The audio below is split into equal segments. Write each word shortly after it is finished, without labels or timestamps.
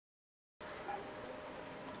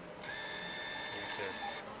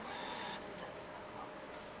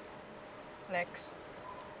Next.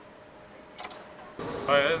 Oh,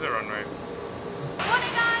 yeah, there's a runway.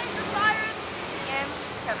 Morning guys, it's Iris and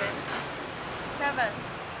Kevin. Kevin,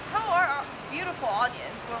 tell our beautiful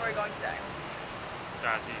audience where we're going today.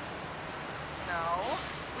 Daji. No,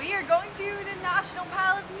 we are going to the National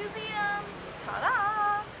Palace Museum.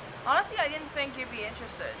 Ta-da! Honestly, I didn't think you'd be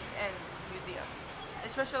interested in museums,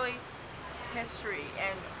 especially history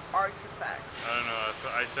and artifacts. I don't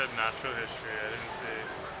know, I said natural history, I didn't say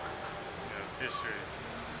history.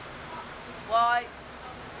 Well,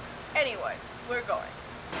 anyway, we're going.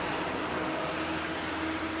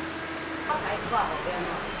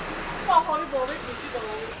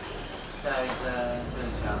 下一站是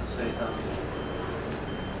强隧道。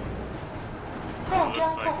公交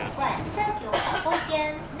博物馆396号空间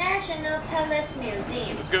National Palace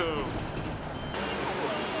Museum。 Let's go!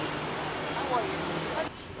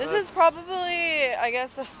 This is probably, I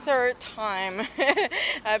guess, the third time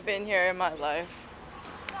I've been here in my life.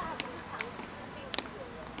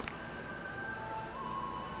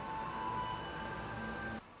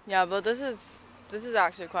 Yeah, but this is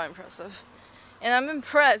actually quite impressive. And I'm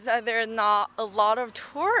impressed that there are not a lot of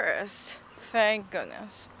tourists. Thank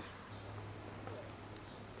goodness.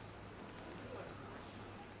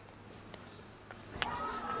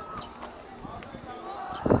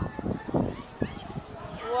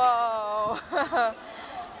 Whoa.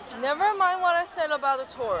 Never mind what I said about the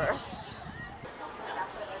tourists.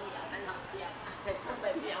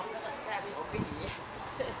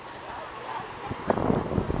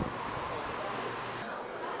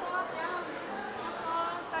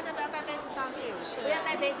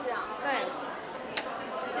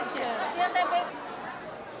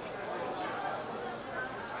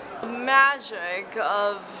 The magic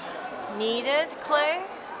of kneaded clay.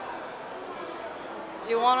 Do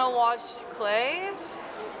you want to watch clays?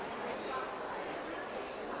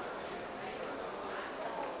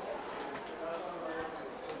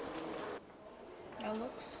 It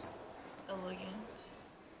looks elegant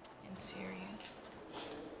and serious.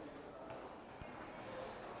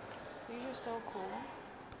 These are so cool.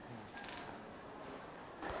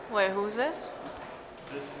 Wait, who's this?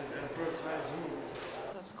 This is Emperor Taizu.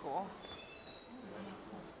 This is cool.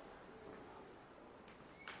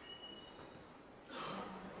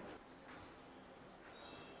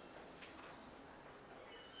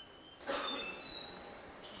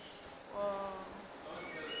 Whoa.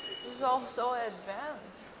 This is all so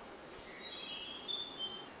advanced.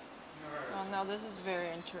 Oh, now this is very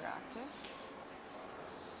interactive.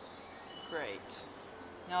 Great.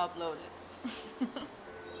 Now upload it.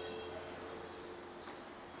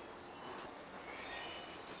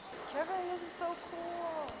 Kevin, this is so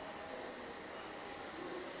cool.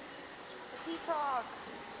 The peacock.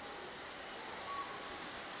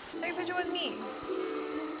 Take a picture with me.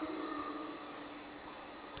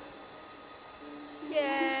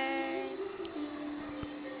 Yay!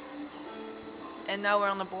 And now we're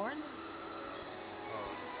on the board.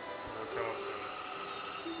 Oh, it'll come up soon.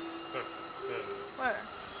 Look, there it is. Where?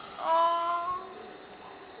 Oh!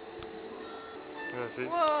 Yeah, see?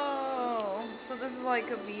 Whoa! So this is like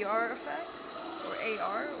a VR effect? Or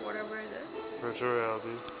AR, or whatever it is? Virtual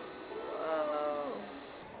reality. Whoa!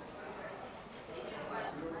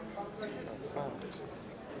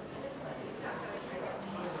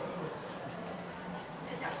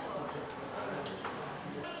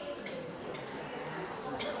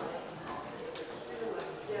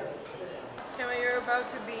 Kevin, you're about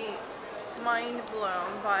to be mind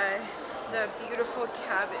blown by the beautiful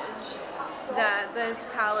cabbage that this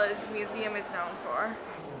palace museum is known for.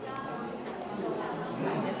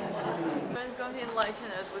 Kevin's going to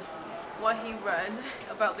enlighten us with what he read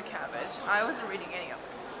about the cabbage. I wasn't reading any of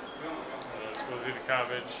it. Supposedly the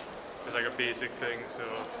cabbage is like a basic thing, so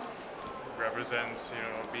it represents,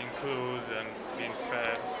 being clothed and being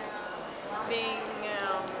fed. Being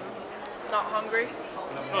not hungry.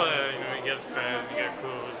 Oh yeah, you get fed, you get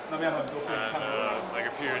clothed, and like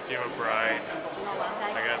a purity of a bride,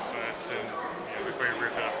 I guess, when it's in, before you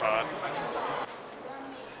rip it apart.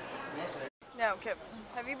 Now, Kevin,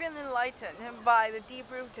 have you been enlightened by the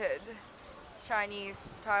deep-rooted Chinese,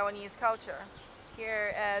 Taiwanese culture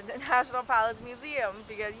here at the National Palace Museum?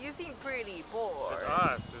 Because you seem pretty bored. It's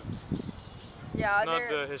art. It's not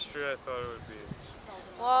the history I thought it would be.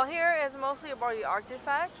 Well, here is mostly about the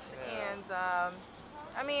artifacts, and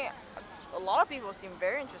I mean, a lot of people seem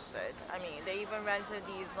very interested. I mean, they even rented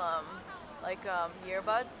these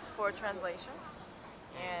earbuds for translations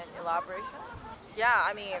and elaboration. Yeah,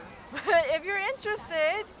 I mean, if you're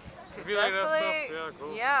interested, could If you like that definitely, stuff, yeah,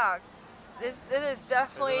 cool. yeah, it is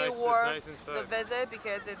definitely It's nice worth inside. the visit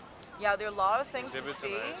because it's there are a lot of things Exhibits to are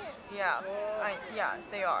see. nice. Yeah,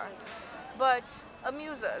 they are. But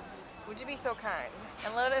amuse us. Would you be so kind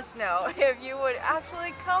and let us know if you would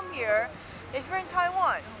actually come here if you're in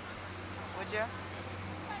Taiwan? Would you?